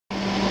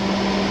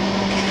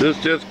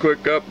Just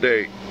quick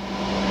update.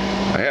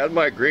 I had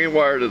my green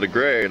wire to the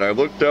gray and I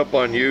looked up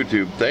on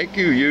YouTube. Thank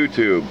you,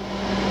 YouTube.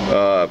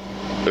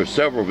 There's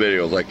several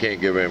videos, I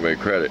can't give anybody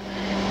credit.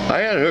 I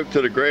had it hooked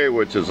to the gray,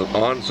 which is an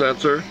on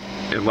sensor,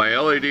 and my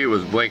LED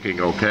was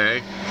blinking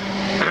okay.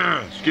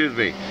 Excuse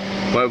me.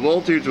 My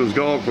voltage was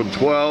going from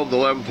 12 to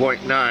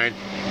 11.9.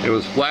 It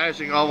was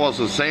flashing almost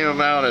the same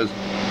amount as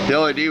the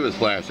LED was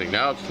flashing.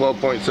 Now it's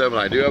 12.7.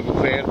 I do have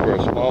a fan for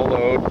a small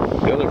load.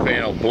 The other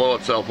fan will blow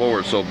itself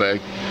over, it's so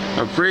big.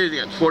 I'm freezing.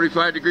 It's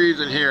 45 degrees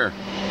in here.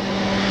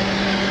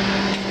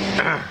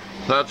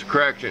 That's a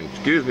correction.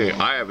 Excuse me,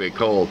 I have a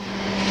cold.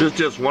 This is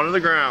just one of the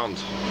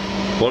grounds.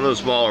 One of the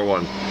smaller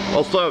ones.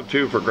 I'll still have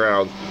two for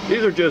grounds.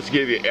 These are just to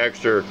give you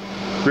extra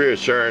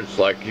reassurance.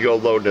 Like you go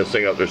load this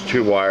thing up, there's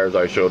two wires.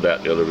 I showed that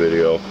in the other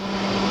video.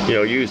 You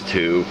know, use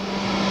two.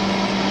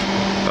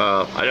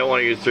 I don't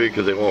want to use three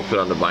because they won't fit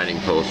on the binding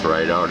post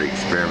right. I already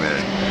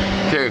experimented.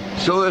 Okay,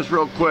 show this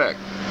real quick.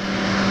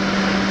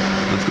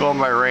 Let's go on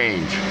my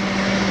range.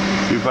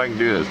 See if I can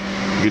do this.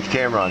 Get your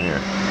camera on here.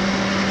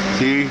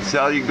 See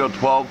how you can go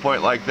 12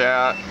 point like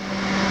that.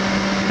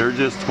 They're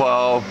just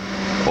 12.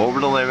 Over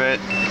the limit.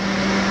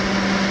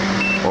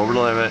 Over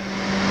the limit.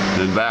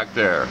 Then back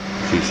there.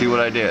 So you see what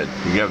I did?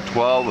 You have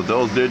 12 with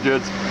those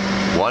digits.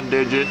 One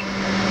digit.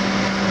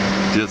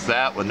 Just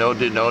that with no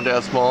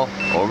decimal.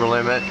 Over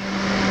limit.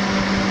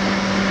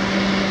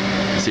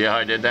 See how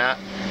I did that?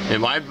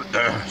 And my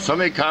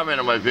somebody commented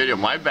on my video,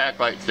 my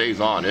backlight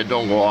stays on. It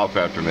don't go off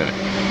after a minute.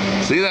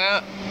 See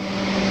that?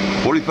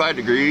 45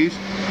 degrees.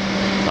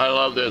 I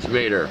love this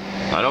meter.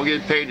 I don't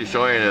get paid to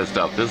show any of this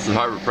stuff. This is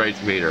Harbor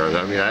Freight's meter.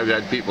 I mean, I've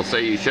had people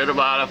say you should have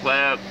bought a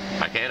flat.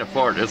 I can't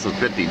afford it. This was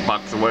 50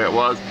 bucks the way it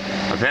was.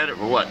 I've had it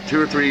for what, 2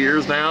 or 3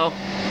 years now?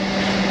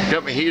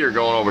 Got my heater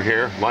going over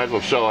here. Might as well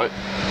show it.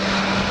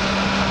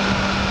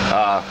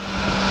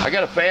 I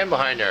got a fan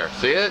behind there.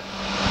 See it?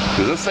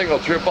 Because this thing will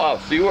trip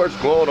off. See where it's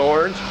glowing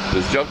orange?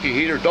 This junky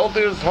heater. Don't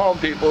do this at home,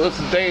 people. This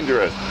is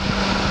dangerous.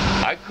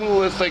 I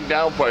cool this thing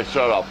down before I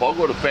shut off. I'll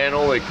go to fan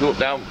only, cool it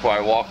down before I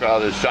walk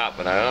out of this shop,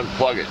 and I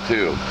unplug it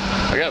too.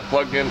 I got it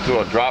plugged into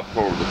a drop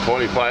cord with a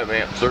 25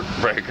 amp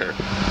circuit breaker.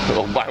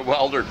 My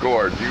welder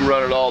cord. You can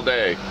run it all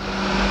day.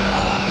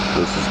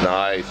 This is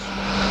nice.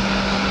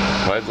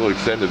 Might as well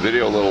extend the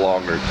video a little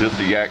longer. Just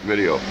a yak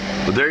video.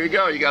 But there you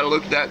go. You got to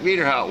look at that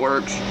meter, how it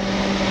works.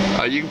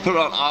 You can put it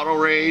on auto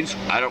range.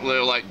 I don't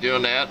really like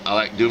doing that. I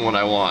like doing what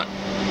I want.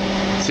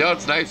 See how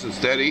it's nice and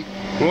steady?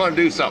 We want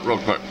to do something real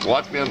quick.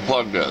 Watch me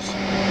unplug this.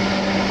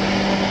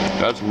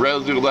 That's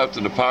residue left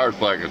in the power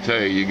supply. I can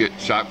tell you, you get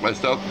shocked by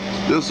stuff.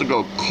 This will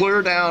go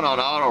clear down on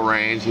auto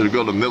range. It'll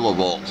go to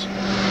millivolts.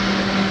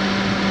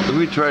 Let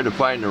me try to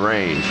find the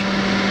range.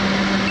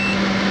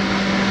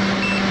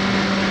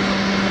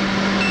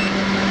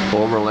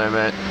 Over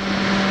limit.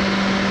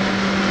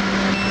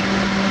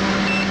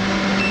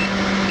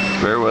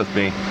 Bear with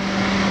me.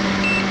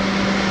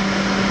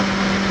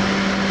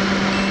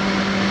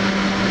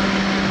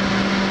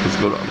 Let's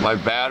go to my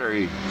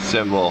battery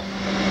symbol.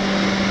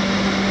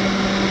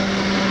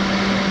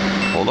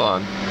 Hold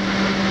on.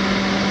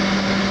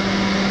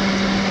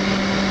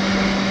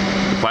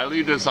 If I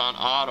leave this on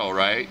auto,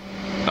 right,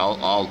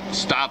 I'll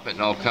stop it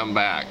and I'll come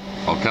back.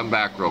 I'll come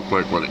back real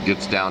quick when it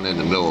gets down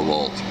into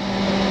millivolts.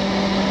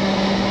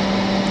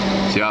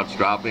 See how it's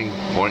dropping?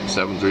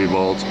 0.73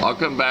 volts. I'll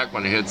come back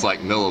when it hits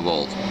like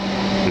millivolts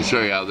to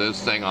show you how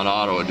this thing on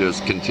auto, it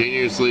just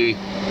continuously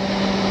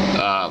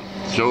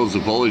shows the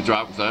voltage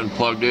drop because I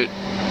unplugged it.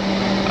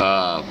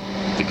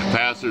 The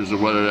capacitors, or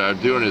what they're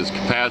doing is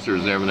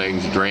capacitors and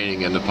everything's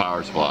draining in the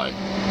power supply.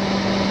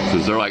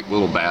 Because they're like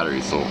little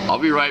batteries. So I'll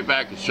be right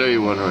back to show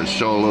you when it's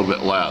showing a little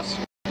bit less.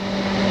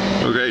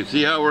 Okay,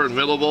 see how we're in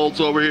millivolts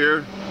over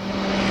here?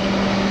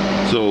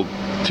 So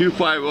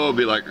 250 would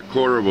be like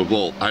 1/4 of a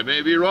volt. I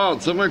may be wrong.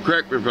 Someone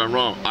correct me if I'm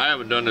wrong. I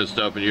haven't done this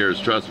stuff in years,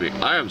 trust me.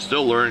 I am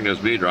still learning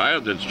this meter. I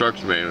have the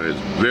instruction manual. It's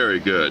very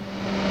good.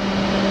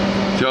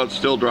 See how it's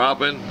still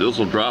dropping? This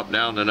will drop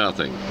down to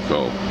nothing.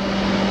 So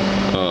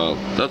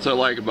that's what I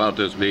like about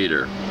this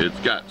meter. It's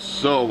got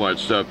so much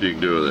stuff you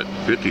can do with it.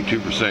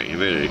 52%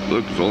 humidity.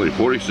 Look, it's only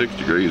 46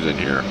 degrees in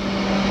here.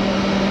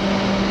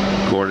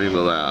 According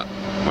to that.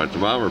 My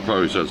thermometer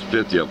probably says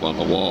 50 up on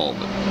the wall.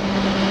 But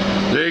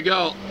there you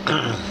go.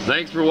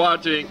 Thanks for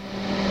watching.